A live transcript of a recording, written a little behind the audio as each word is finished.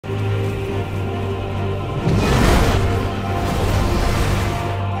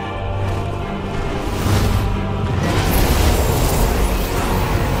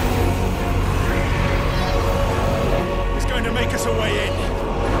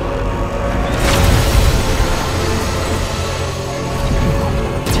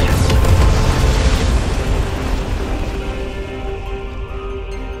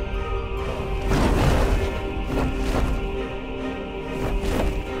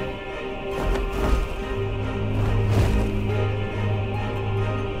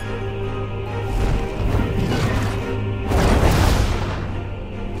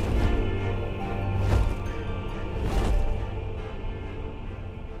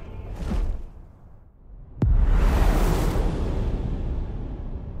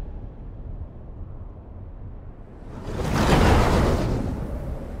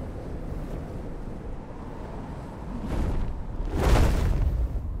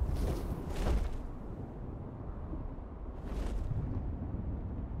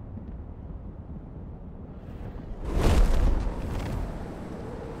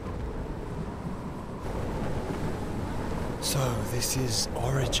This is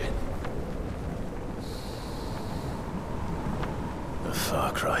Origin. A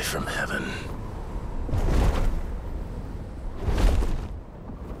far cry from heaven.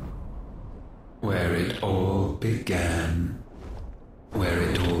 Where it all began. Where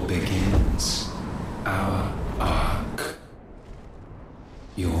it all begins. Our ark.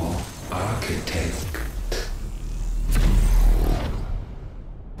 Your architect.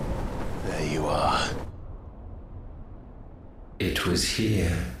 There you are. It was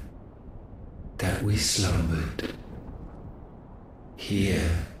here that we slumbered.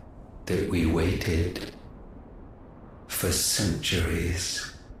 Here that we waited for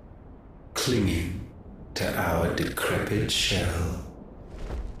centuries, clinging to our decrepit shell,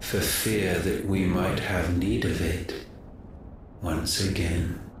 for fear that we might have need of it once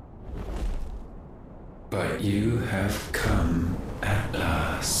again. But you have come at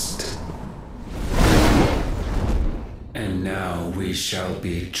last. And now we shall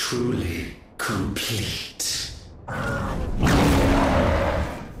be truly complete.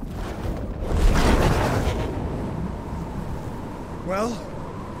 Well?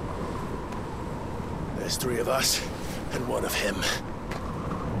 There's 3 of us, and 1 of him.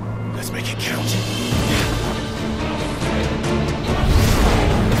 Let's make it count.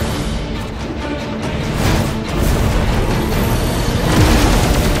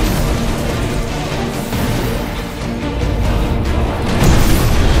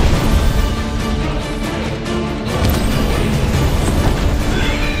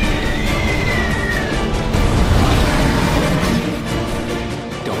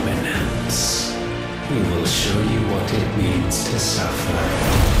 Dominance. We will show you what it means to suffer.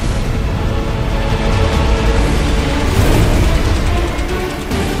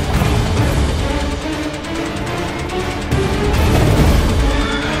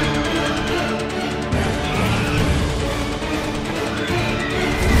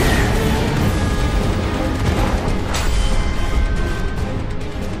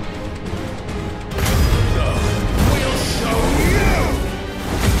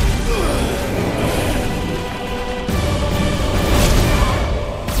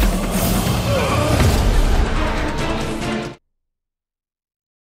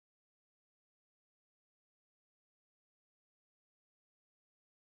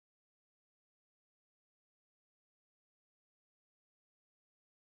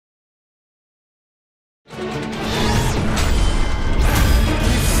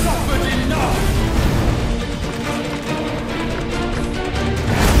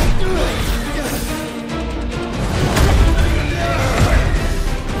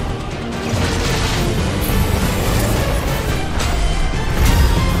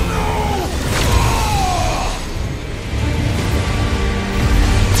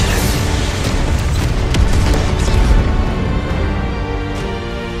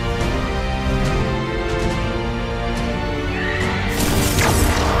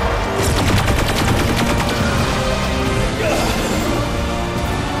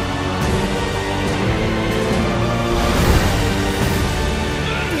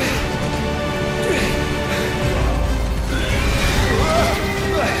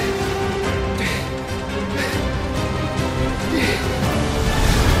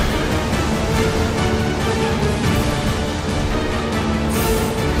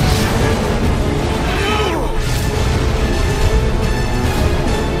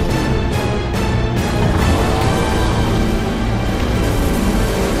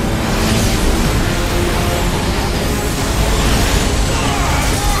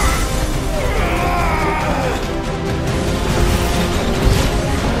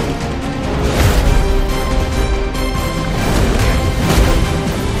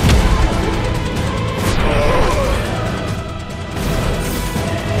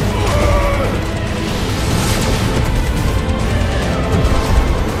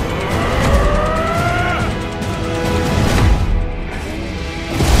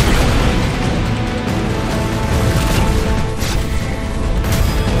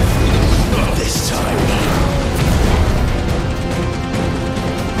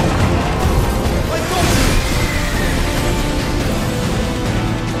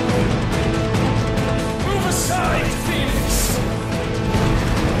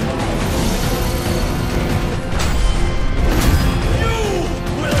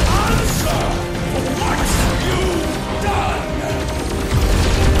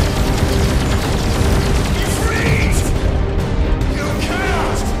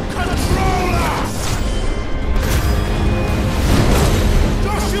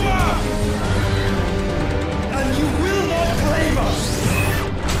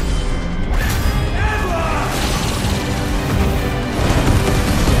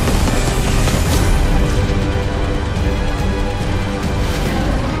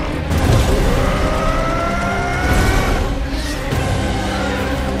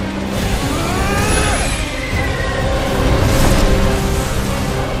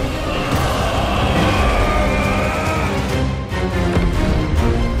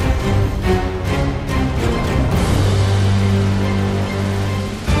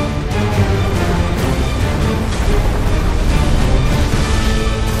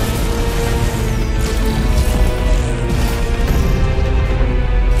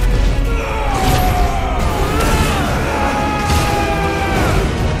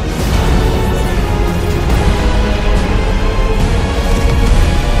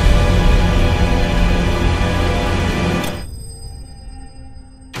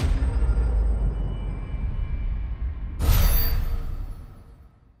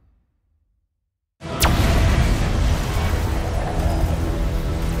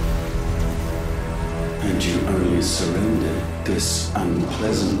 Had you only surrendered, this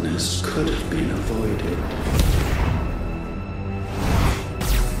unpleasantness could have been avoided.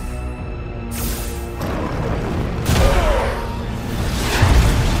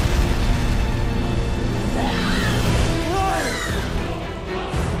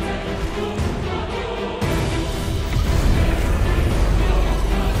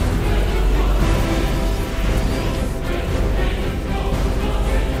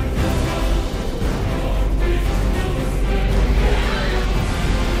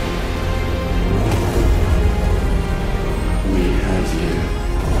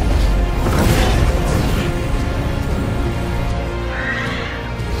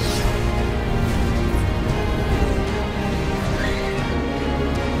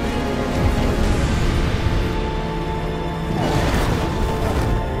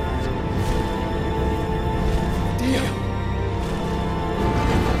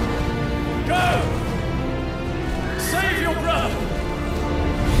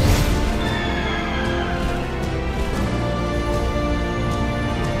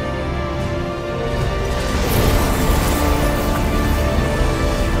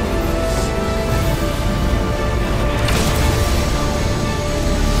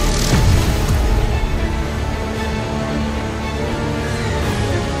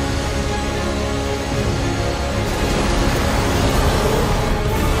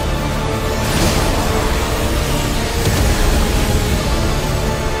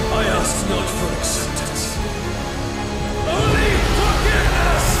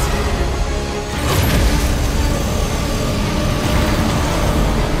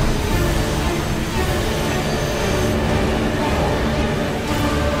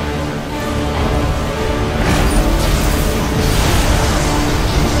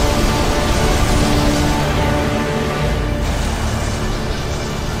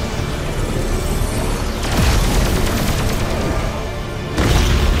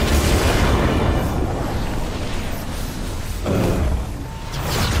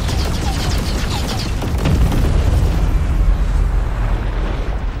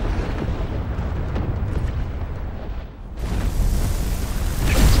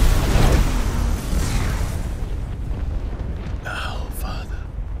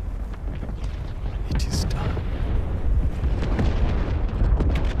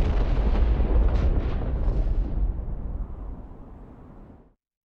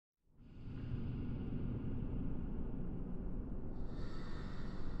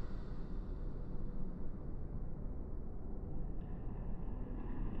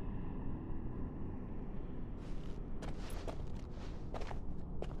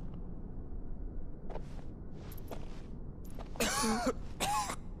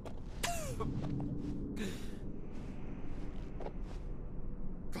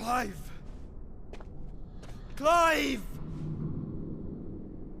 Clive! Clive!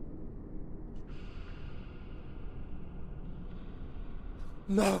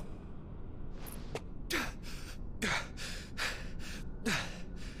 No.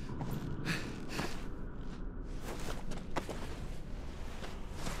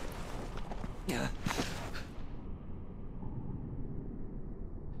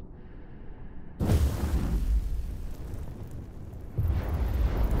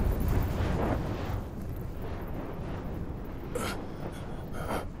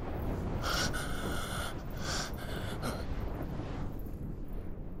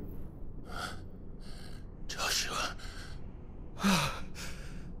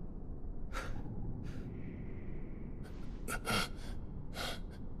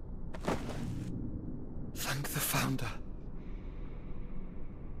 Thank the Founder.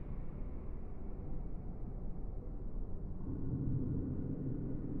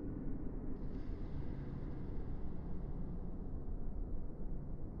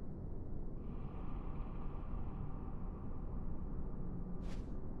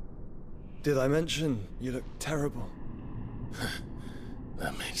 Did I mention you look terrible?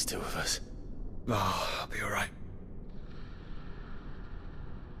 That makes two of us. Oh, I'll be all right.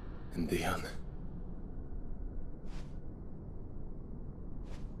 And Dion.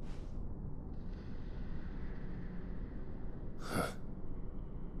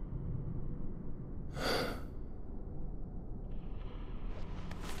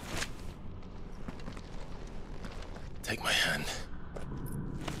 Take my hand.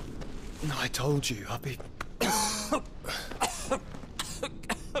 I told you, I'll be...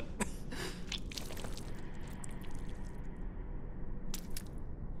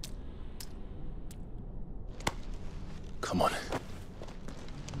 Come on.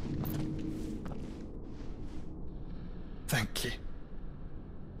 Thank you.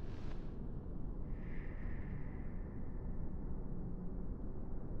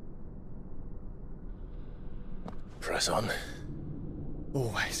 press on.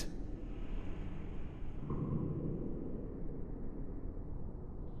 Always.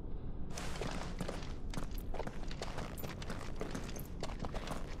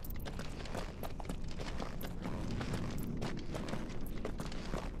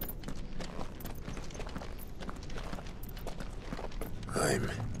 I'm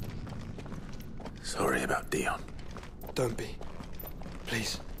sorry about Dion. Don't be.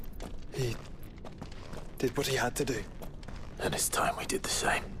 Please. He did what he had to do. And it's time we did the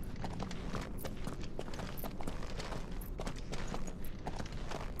same.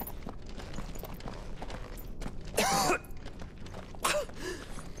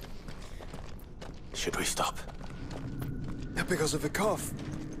 Should we stop? Because of the cough.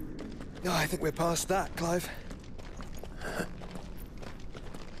 No, I think we're past that, Clive.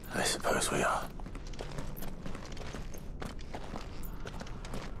 I suppose we are.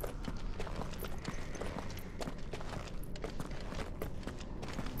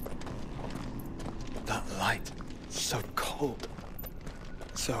 That light. So cold.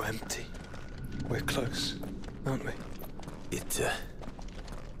 So empty. We're close, aren't we? It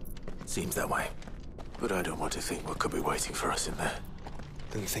seems that way. But I don't want to think what could be waiting for us in there.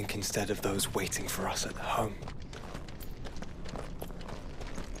 Then think instead of those waiting for us at home.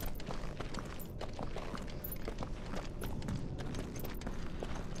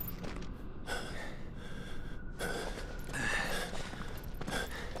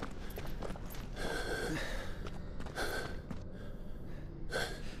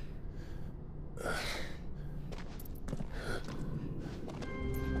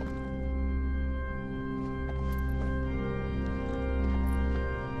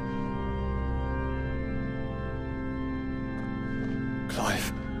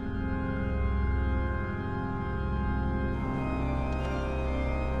 Clive.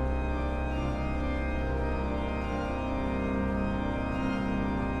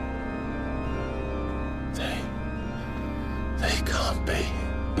 They can't be.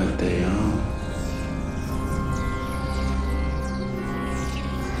 But they are.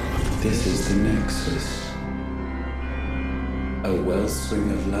 This is the Nexus. A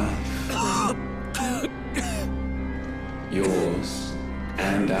wellspring of life. Yours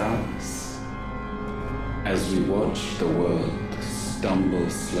and ours. As we watch the world stumble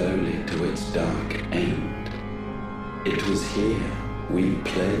slowly to its dark end, it was here we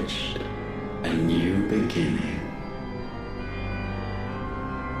pledged a new beginning.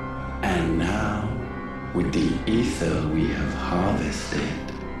 And now, with the ether we have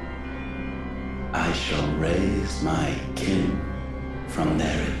harvested, I shall raise my kin from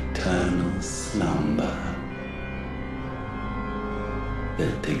their eternal slumber.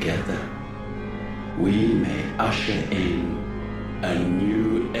 That together we may usher in a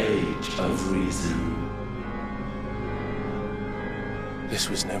new age of reason. This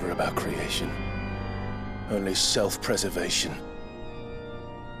was never about creation. Only self-preservation.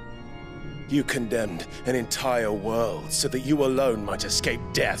 You condemned an entire world so that you alone might escape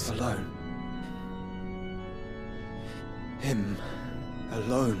death. Alone. Him.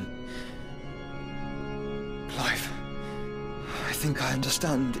 Alone. Clive. I think I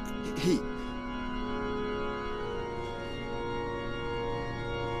understand. He...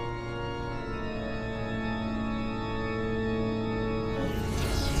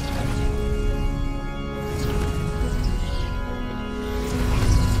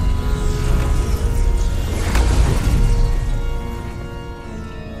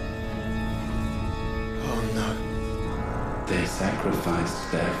 They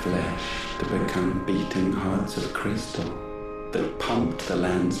sacrificed their flesh to become beating hearts of crystal that pumped the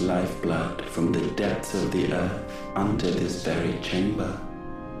land's lifeblood from the depths of the earth unto this very chamber.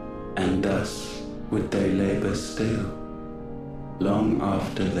 And thus would they labor still, long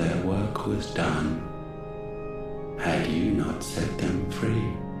after their work was done, had you not set them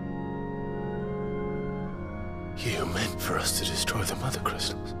free. You meant for us to destroy the Mother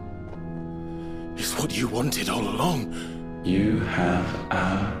Crystals. It's what you wanted all along. You have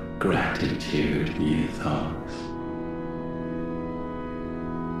our gratitude, Mythos.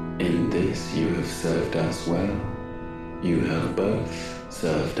 In this you have served us well. You have both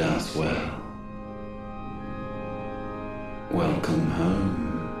served us well. Welcome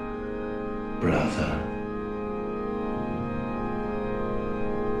home, brother.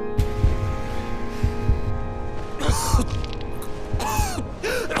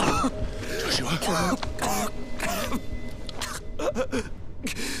 Joshua?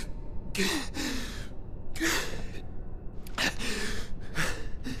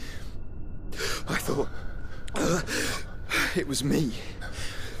 I thought... it was me.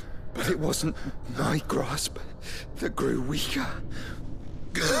 But it wasn't my grasp that grew weaker.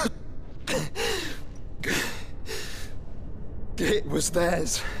 It was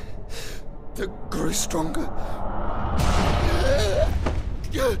theirs that grew stronger.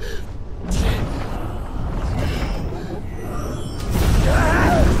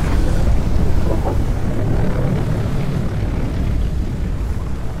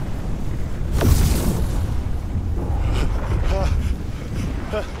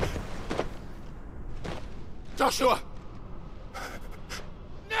 Joshua!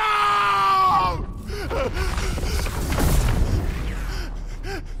 No!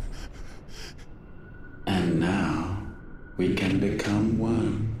 And now we can become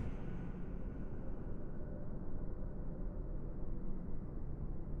one.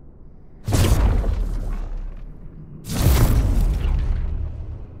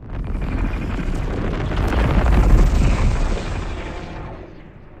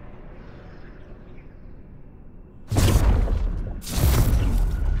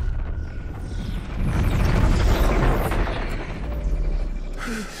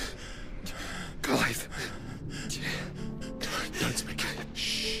 Clive. Don't speak.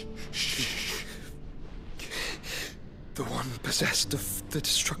 Shh. Shh. The one possessed of the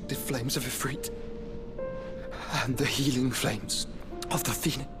destructive flames of Ifrit and the healing flames of the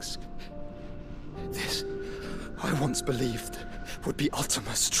Phoenix. This, I once believed, would be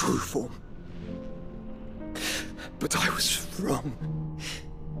Ultima's true form. But I was wrong.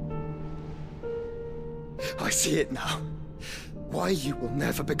 I see it now. Why you will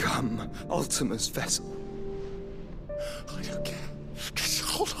never become Ultima's vessel. I don't care. Just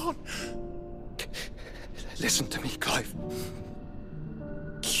hold on. Listen to me, Clive.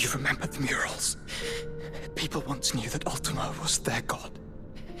 You remember the murals? People once knew that Ultima was their god.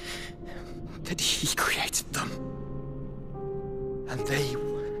 That he created them. And they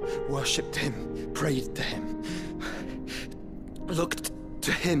worshipped him, prayed to him, looked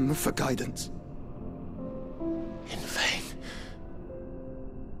to him for guidance. In vain.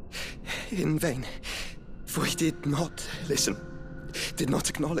 In vain. For he did not listen, did not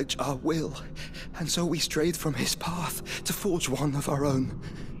acknowledge our will, and so we strayed from his path to forge one of our own.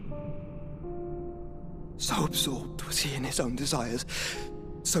 So absorbed was he in his own desires,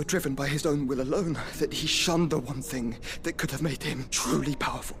 so driven by his own will alone, that he shunned the one thing that could have made him truly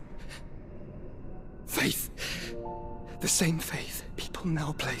powerful. Faith. The same faith people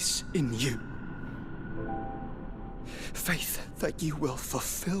now place in you. Faith that you will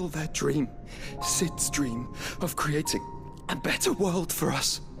fulfill their dream, Sid's dream, of creating a better world for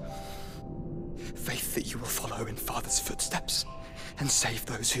us. Faith that you will follow in Father's footsteps and save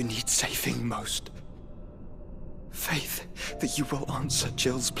those who need saving most. Faith that you will answer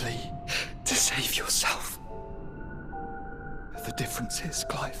Jill's plea to save yourself. The difference is,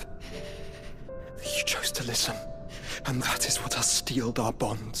 Clive, that you chose to listen, and that is what has steeled our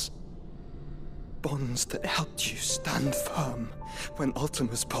bonds. Bonds that helped you stand firm when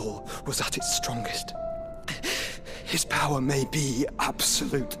Ultima's pull was at its strongest. His power may be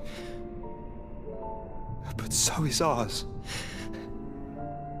absolute, but so is ours.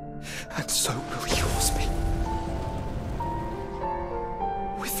 And so will yours be.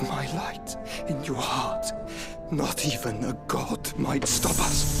 With my light in your heart, not even a god might stop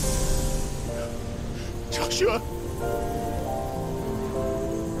us. Joshua!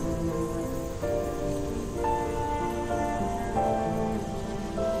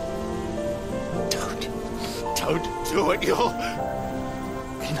 Don't do it, you'll...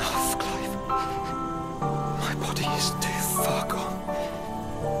 Enough, Clive. My body is too far gone.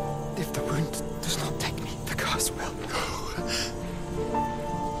 If the wound does not take me, the curse will.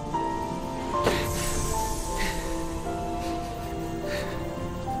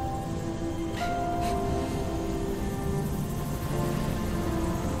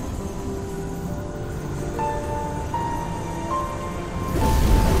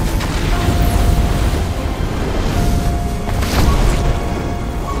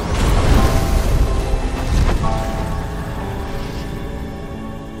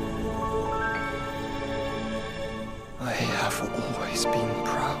 I have always been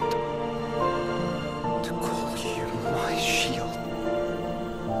proud to call you my shield.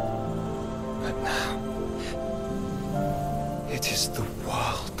 But now, it is the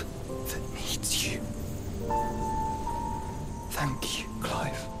world that needs you. Thank you,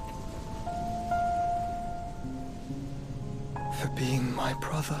 Clive, for being my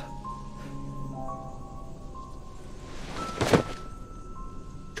brother.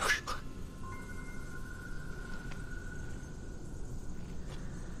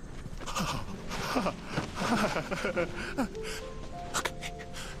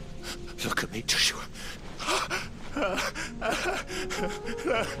 Look at me, Joshua.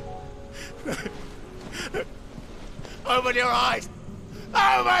 Open your eyes!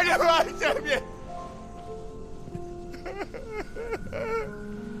 Open your eyes, Damien!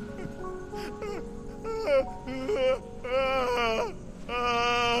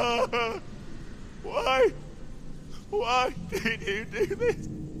 Why did you do this?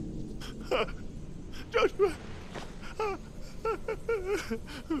 Joshua!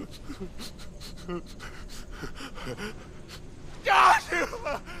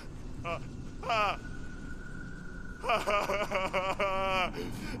 Joshua!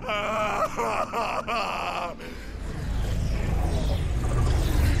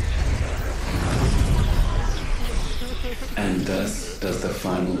 And thus does the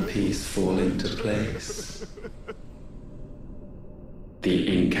final piece fall into place.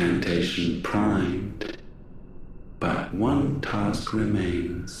 The incantation primed, but one task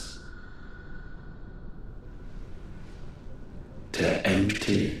remains: to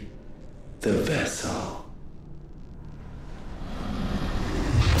empty the vessel.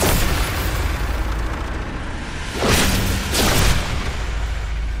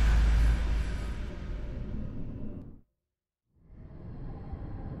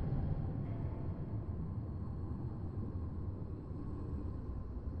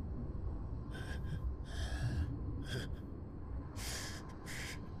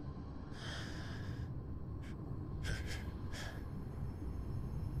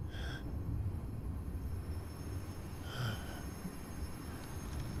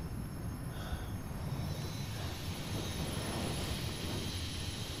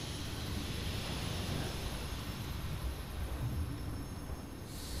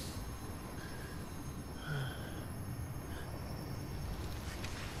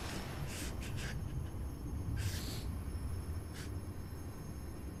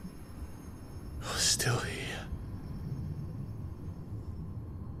 Still here.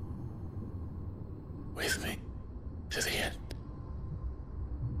 With me to the end.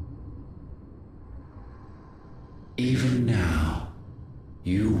 Even now,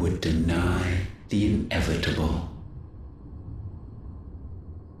 you would deny the inevitable.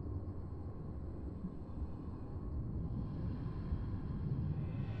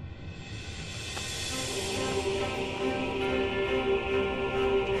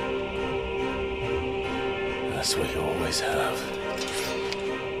 That's what you always have.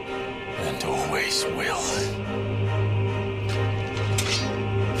 And always will.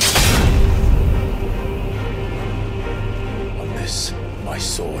 On this, my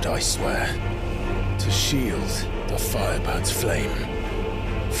sword, I swear, to shield the Firebird's flame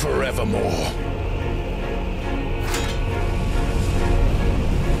forevermore.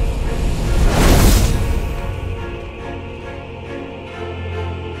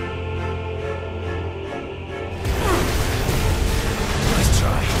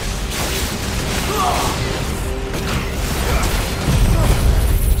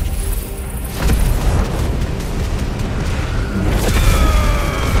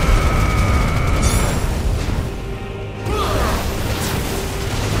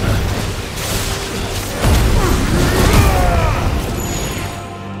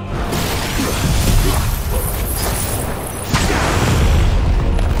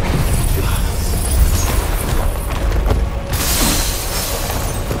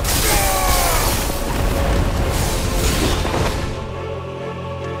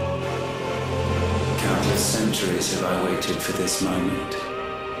 Centuries have I waited for this moment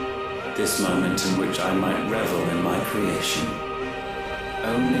in which I might revel in my creation,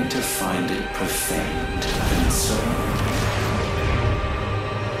 only to find it profaned and so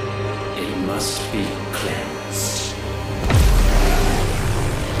it must be cleansed.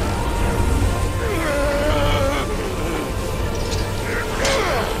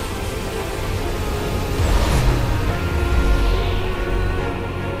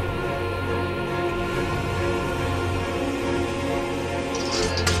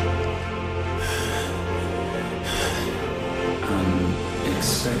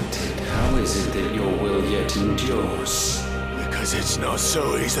 How is it that your will yet endures? Because it's not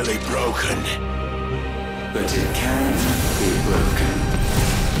so easily broken. But it can be broken.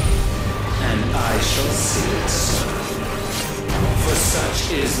 And I shall see it so. For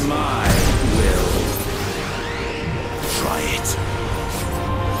such is my will. Try it.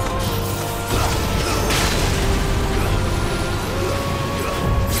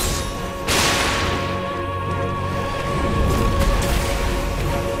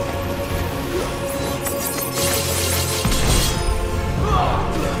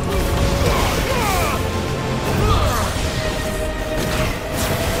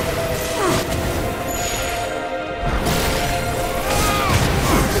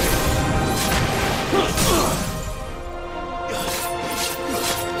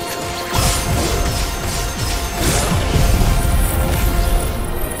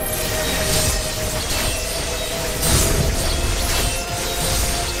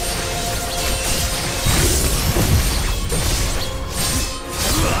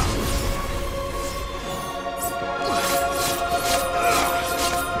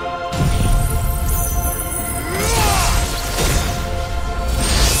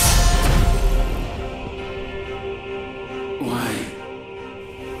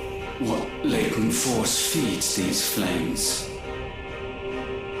 What latent force feeds these flames?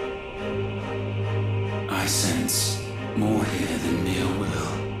 I sense more here than mere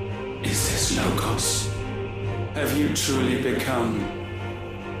will. Is this Logos? Have you truly become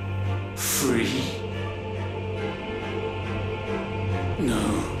free?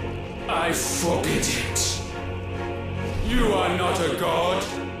 No, I forbid it. You are not a god.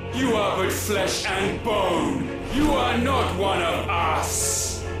 You are but flesh and bone. You are not one of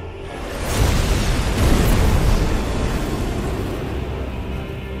us.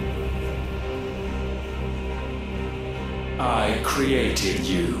 I created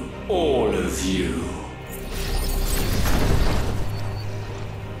you, all of you.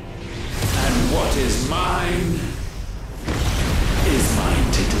 And what is mine is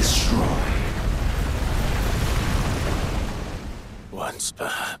mine to destroy. Once,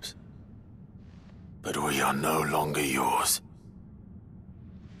 perhaps. But we are no longer yours.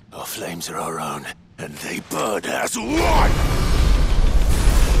 Our flames are our own, and they burn as one!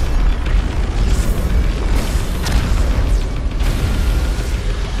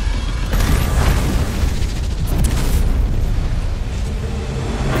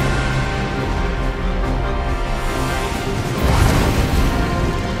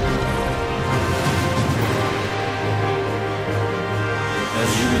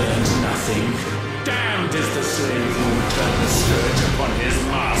 Damned is the slave who would turn the scourge upon his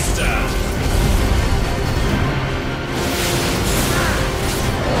master!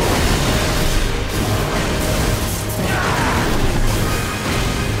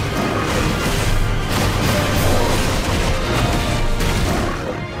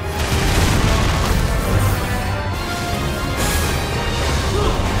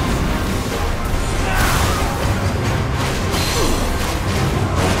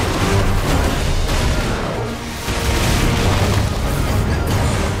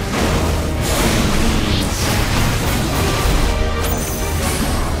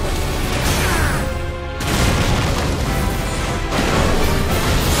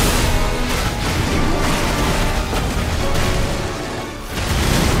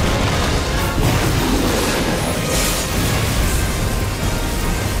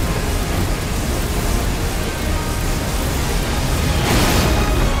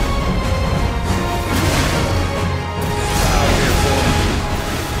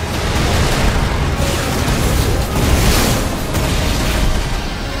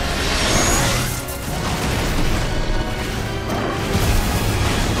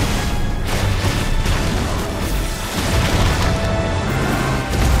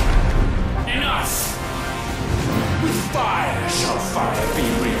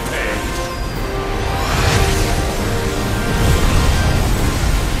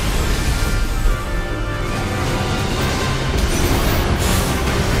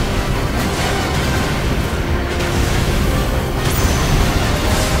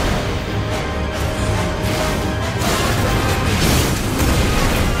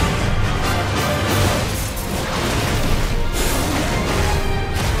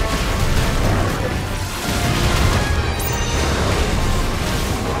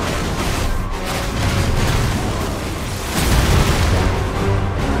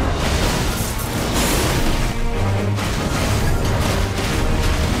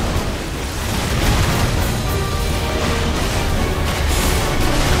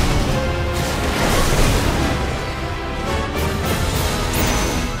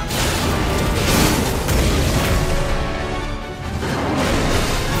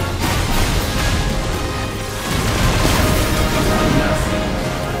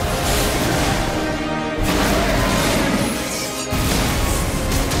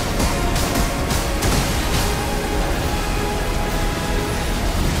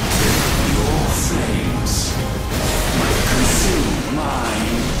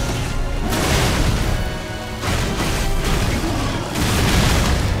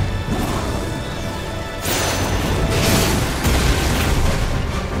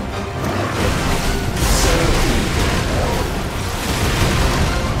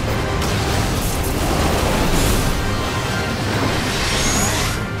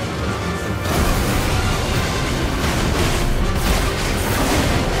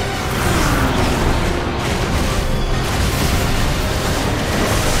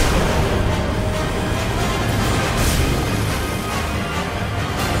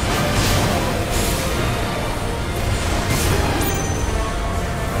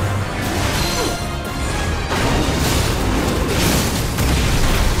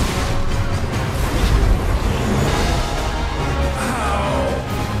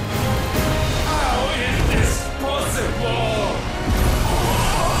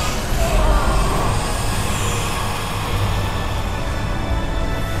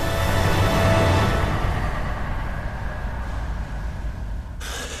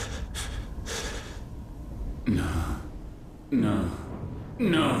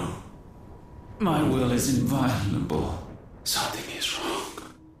 No. My will is inviolable. Something is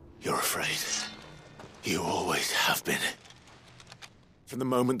wrong. You're afraid. You always have been. From the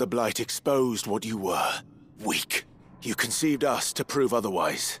moment the Blight exposed what you were, weak, you conceived us to prove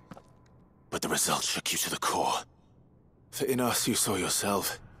otherwise. But the result shook you to the core. For in us you saw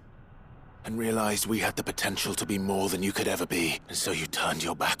yourself, and realized we had the potential to be more than you could ever be, and so you turned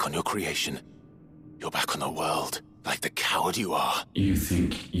your back on your creation. Your back on the world, like the coward you are. You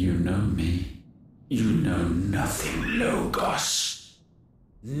think you know me? You know nothing, Logos.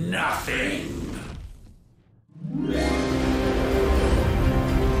 Nothing!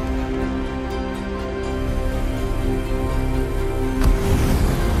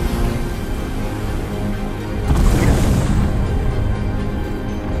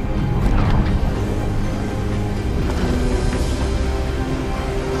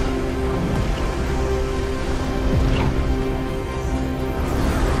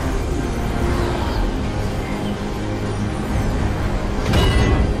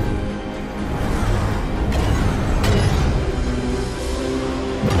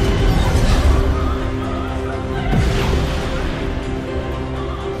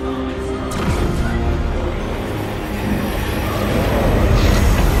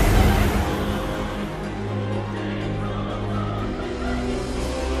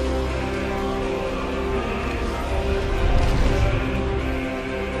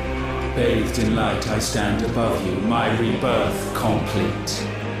 Bathed in light, I stand above you, my rebirth complete.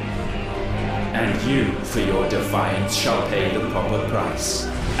 And you, for your defiance, shall pay the proper price.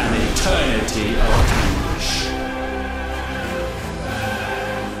 An eternity of anguish.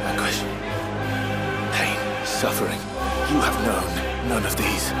 Anguish. Pain. Suffering. You have known none of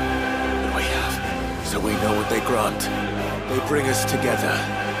these. But we have. So we know what they grant. They bring us together.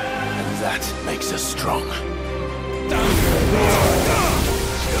 And that makes us strong.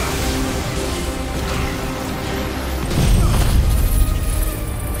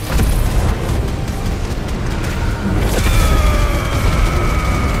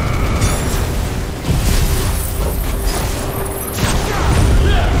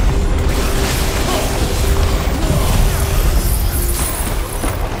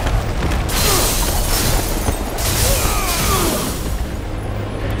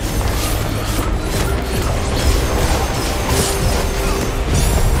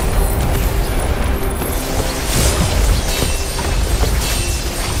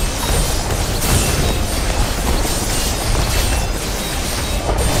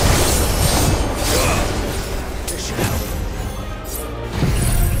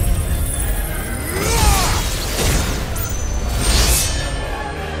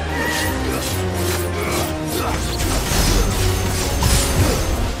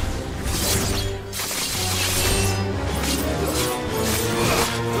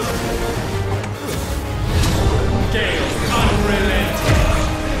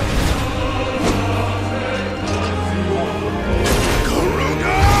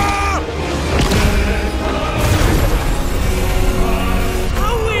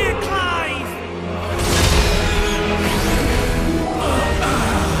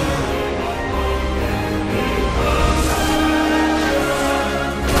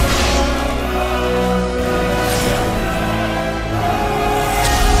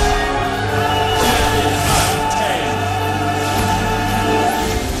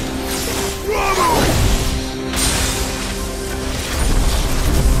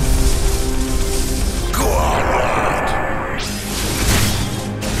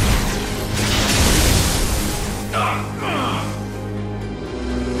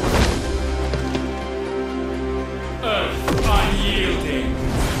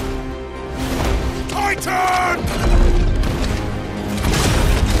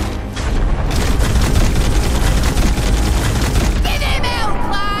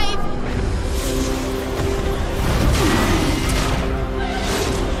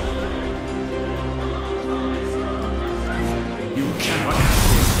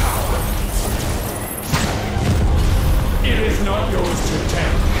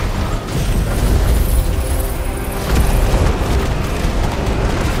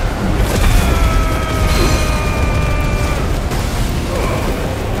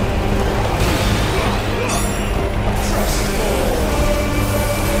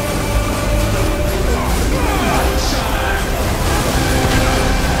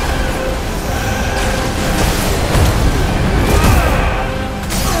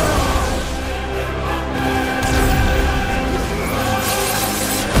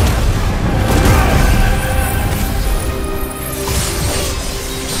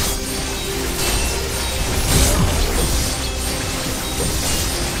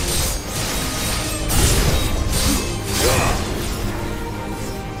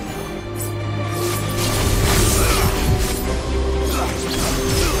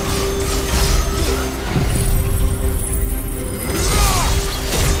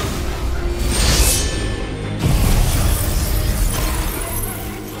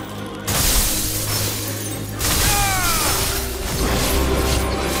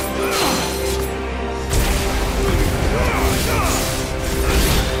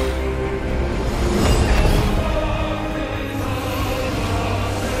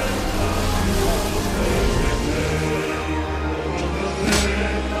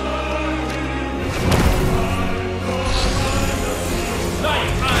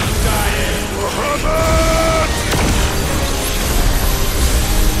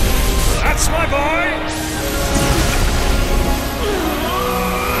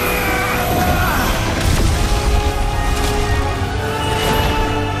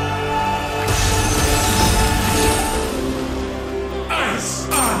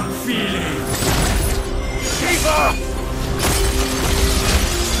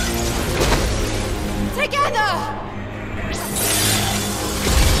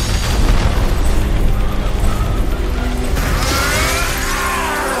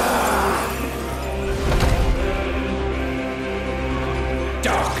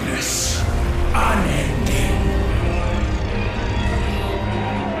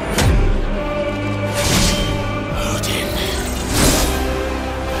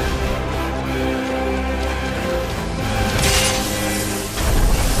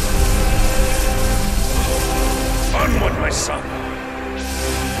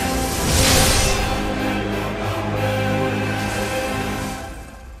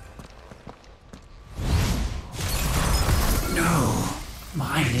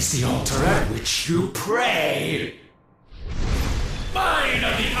 is the altar at which you pray. Mine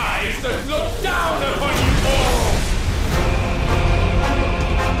are the eyes that look down upon you all!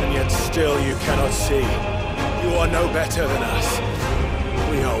 And yet still you cannot see. You are no better than us.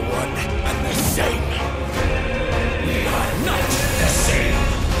 We are one and the same. We are not the same.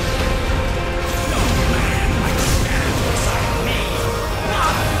 No man might stand beside me.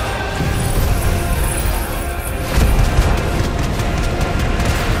 None!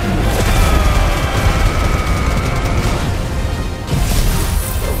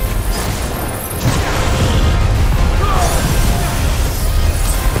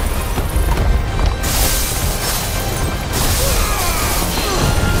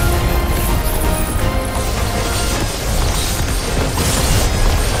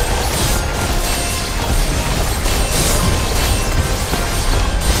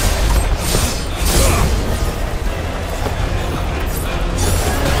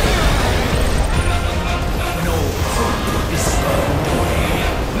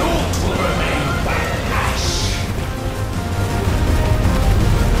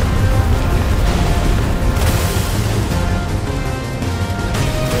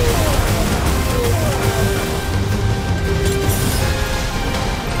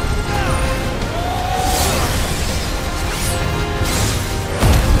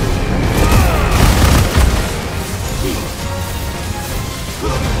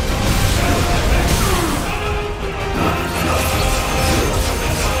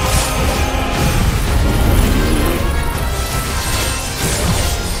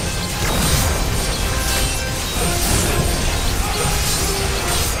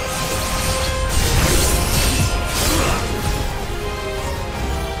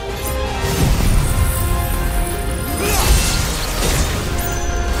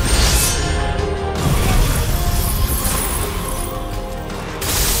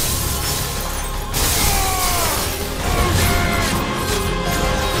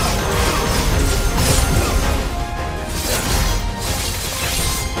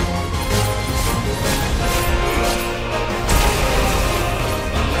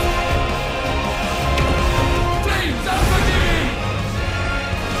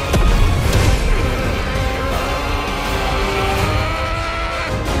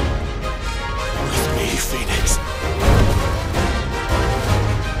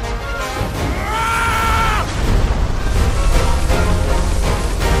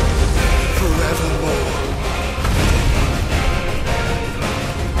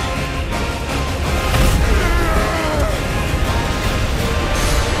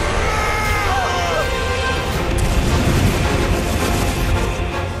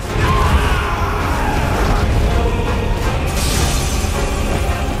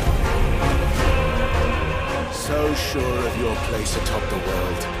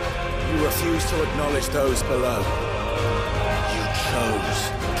 Those below. You chose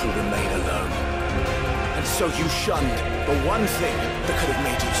to remain alone. And so you shunned the one thing that could have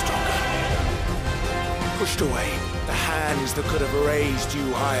made you stronger. Pushed away the hands that could have raised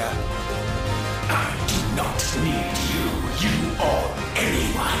you higher. I do not need you or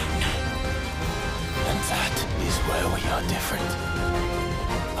anyone. And that is where we are different.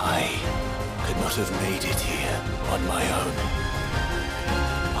 I could not have made it here on my own.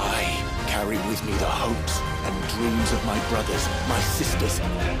 I carry with me the hopes and dreams of my brothers, my sisters.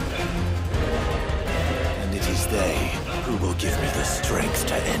 And it is they who will give me the strength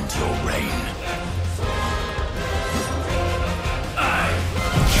to end your reign. I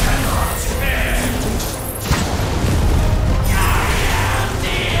cannot end. I am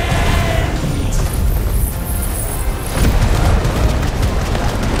the end.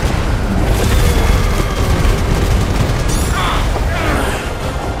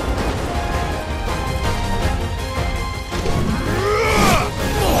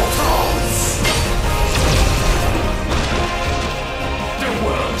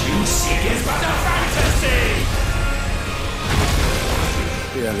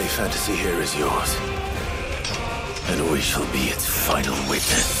 The only fantasy here is yours. And we shall be its final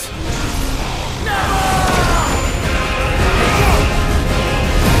witness.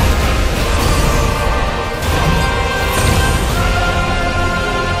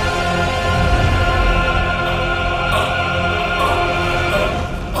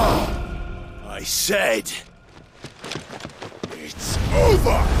 I said... it's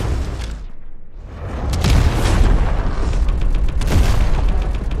over!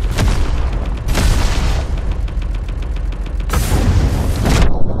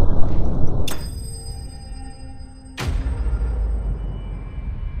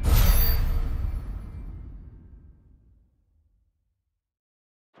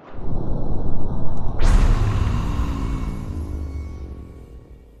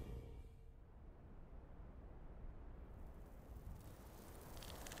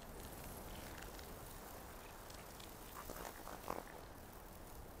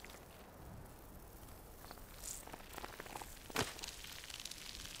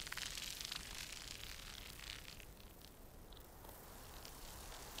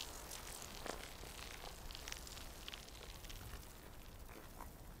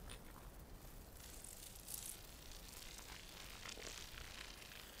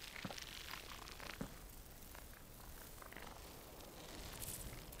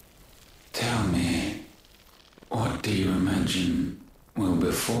 imagine will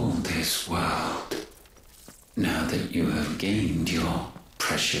befall this world now that you have gained your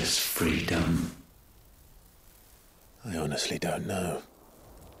precious freedom? I honestly don't know.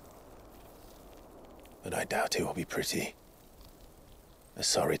 But I doubt it will be pretty. A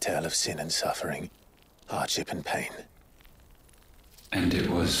sorry tale of sin and suffering, hardship and pain. And it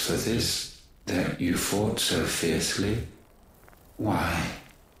was for this that you fought so fiercely? Why?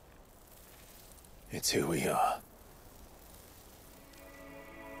 It's who we are.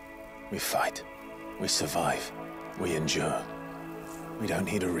 We fight. We survive. We endure. We don't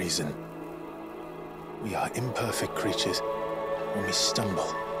need a reason. We are imperfect creatures. When we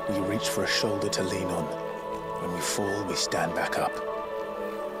stumble, we reach for a shoulder to lean on. When we fall, we stand back up.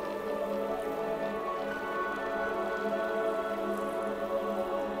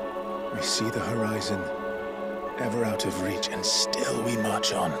 We see the horizon, ever out of reach, and still we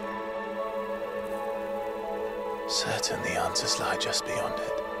march on. Certain the answers lie just beyond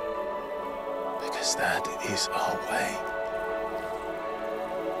it, because that is our way.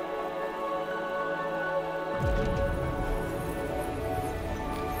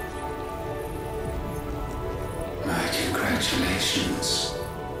 My congratulations.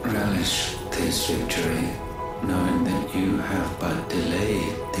 Relish this victory, knowing that you have but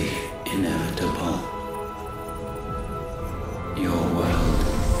delayed the inevitable. Your world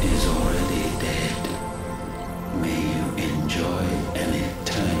is already dead. May you enjoy an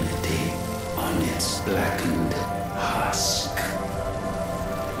eternity on its blackened husk.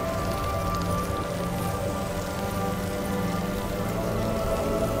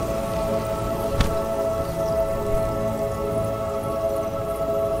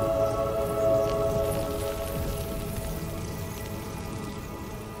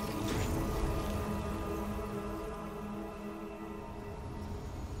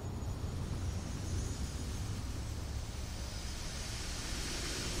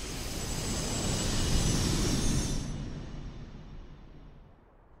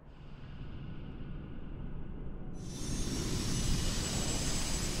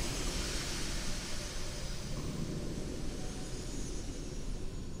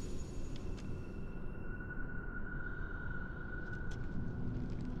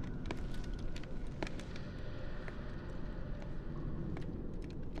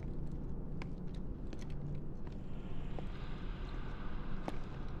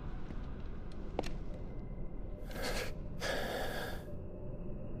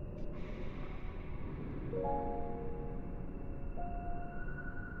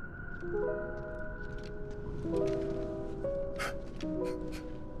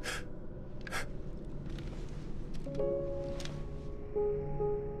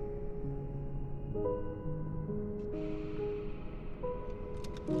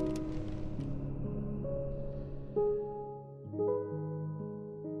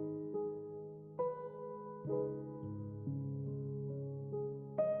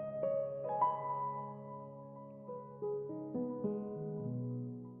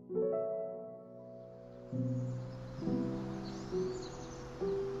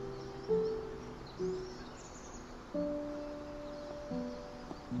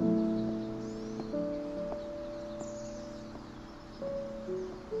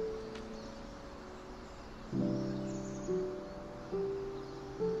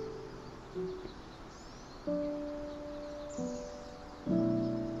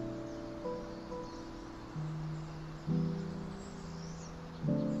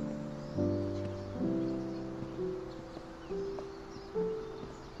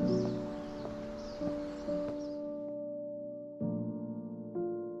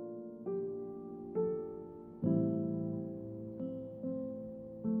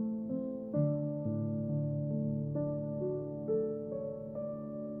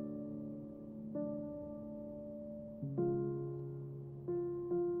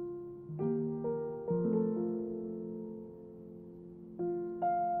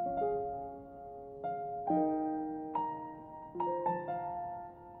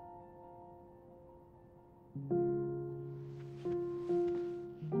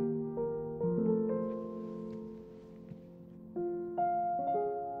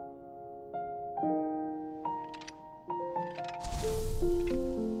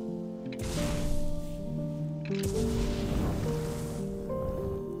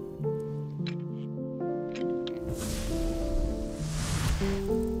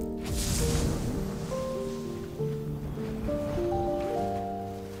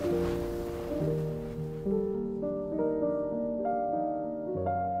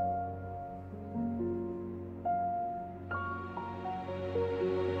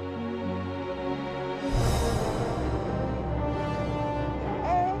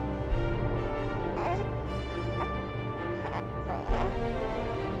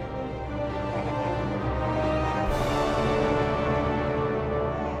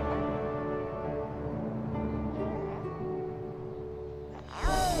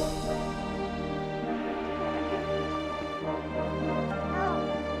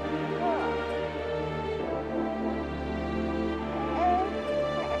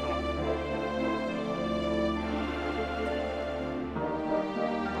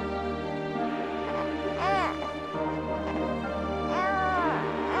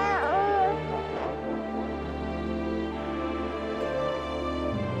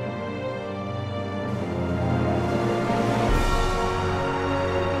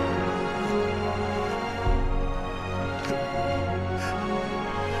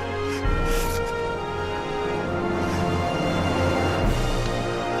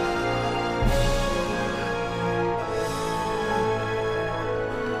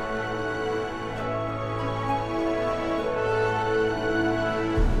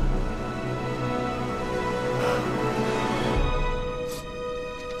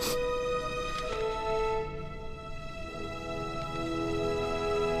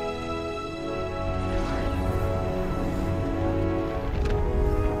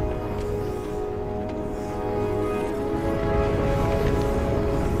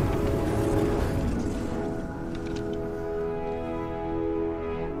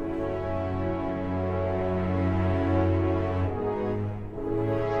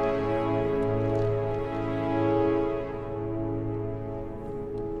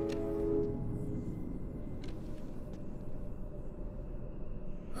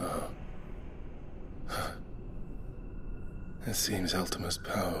 It seems Ultima's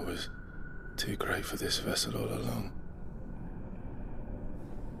power was too great for this vessel all along.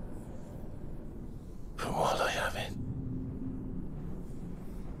 But while I have it,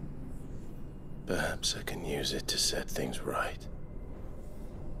 perhaps I can use it to set things right.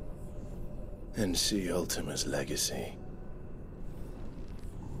 And see Ultima's legacy.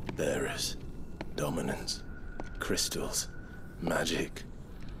 Bearers, dominance, crystals, magic,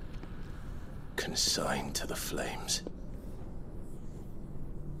 consigned to the flames.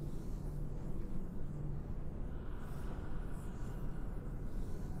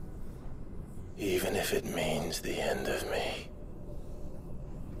 Even if it means the end of me.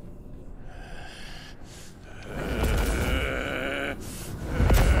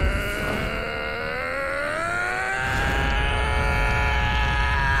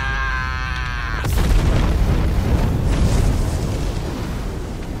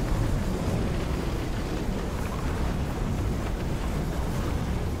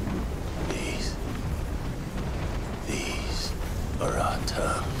 These are our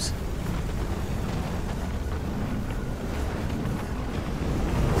terms.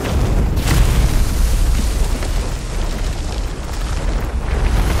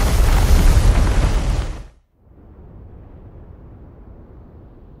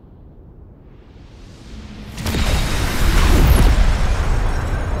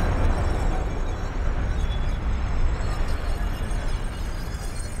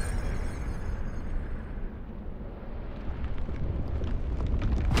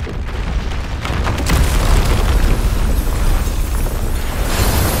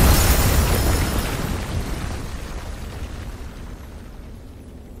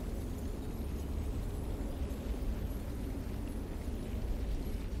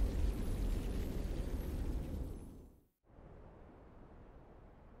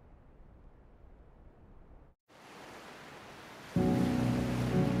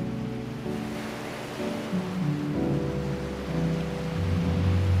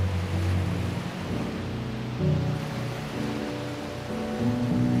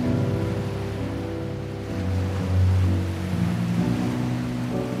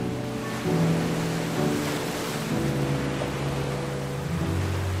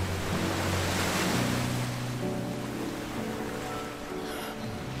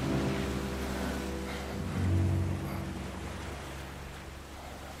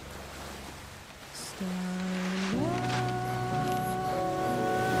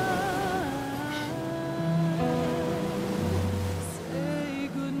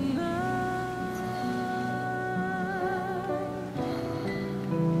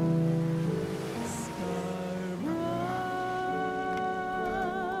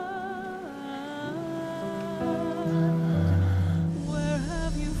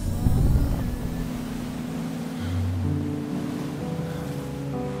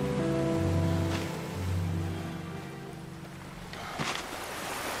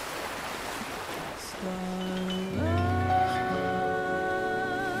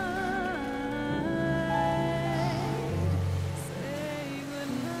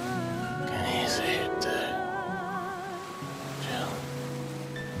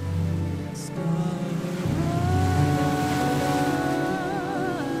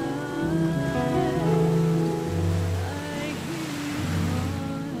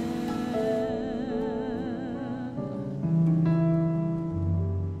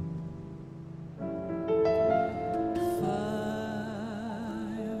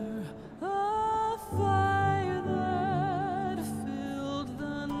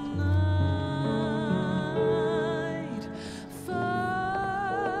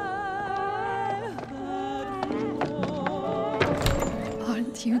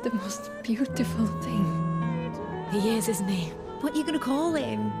 You the most beautiful thing. He is, isn't he? What are you gonna call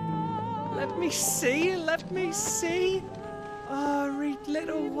him? Let me see, let me see. Oh, Reed,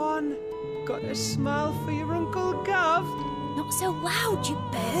 little one. Got a smile for your Uncle Gav. Not so loud, you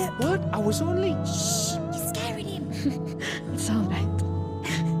burp. What? I was only... Shh, you're scaring him. It's all right.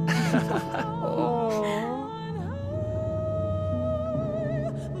 Oh.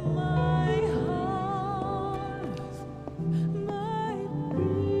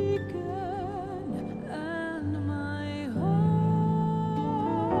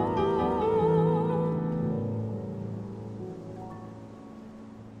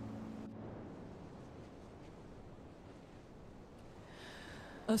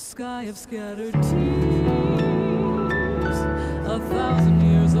 A sky of scattered tears, 1,000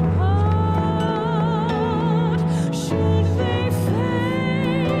 years apart. Should they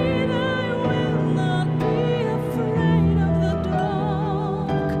fade, I will not be afraid of the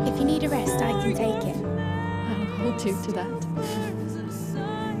dark. If you need a rest, I can take it. I'll hold you to that.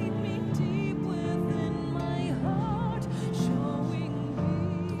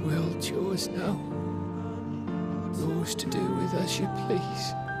 us now. Yours to do with as you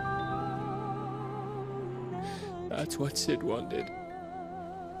please. That's what Sid wanted.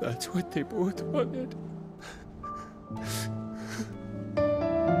 That's what they both wanted.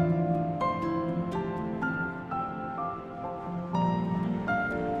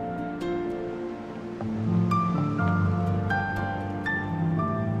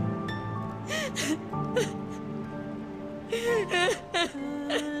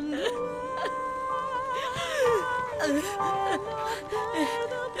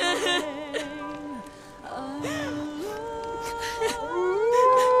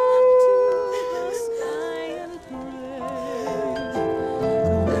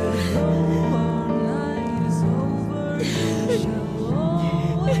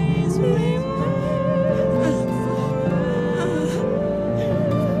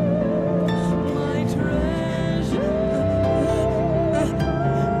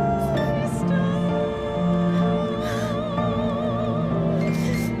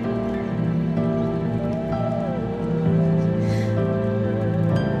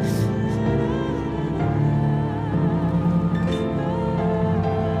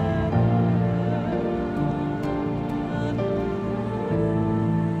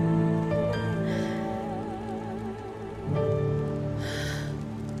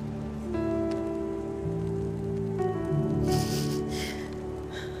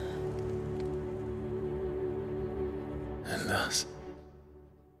 And thus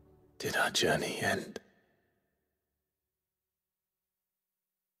did our journey end.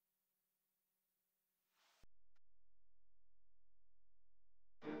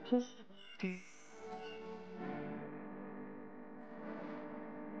 Peace.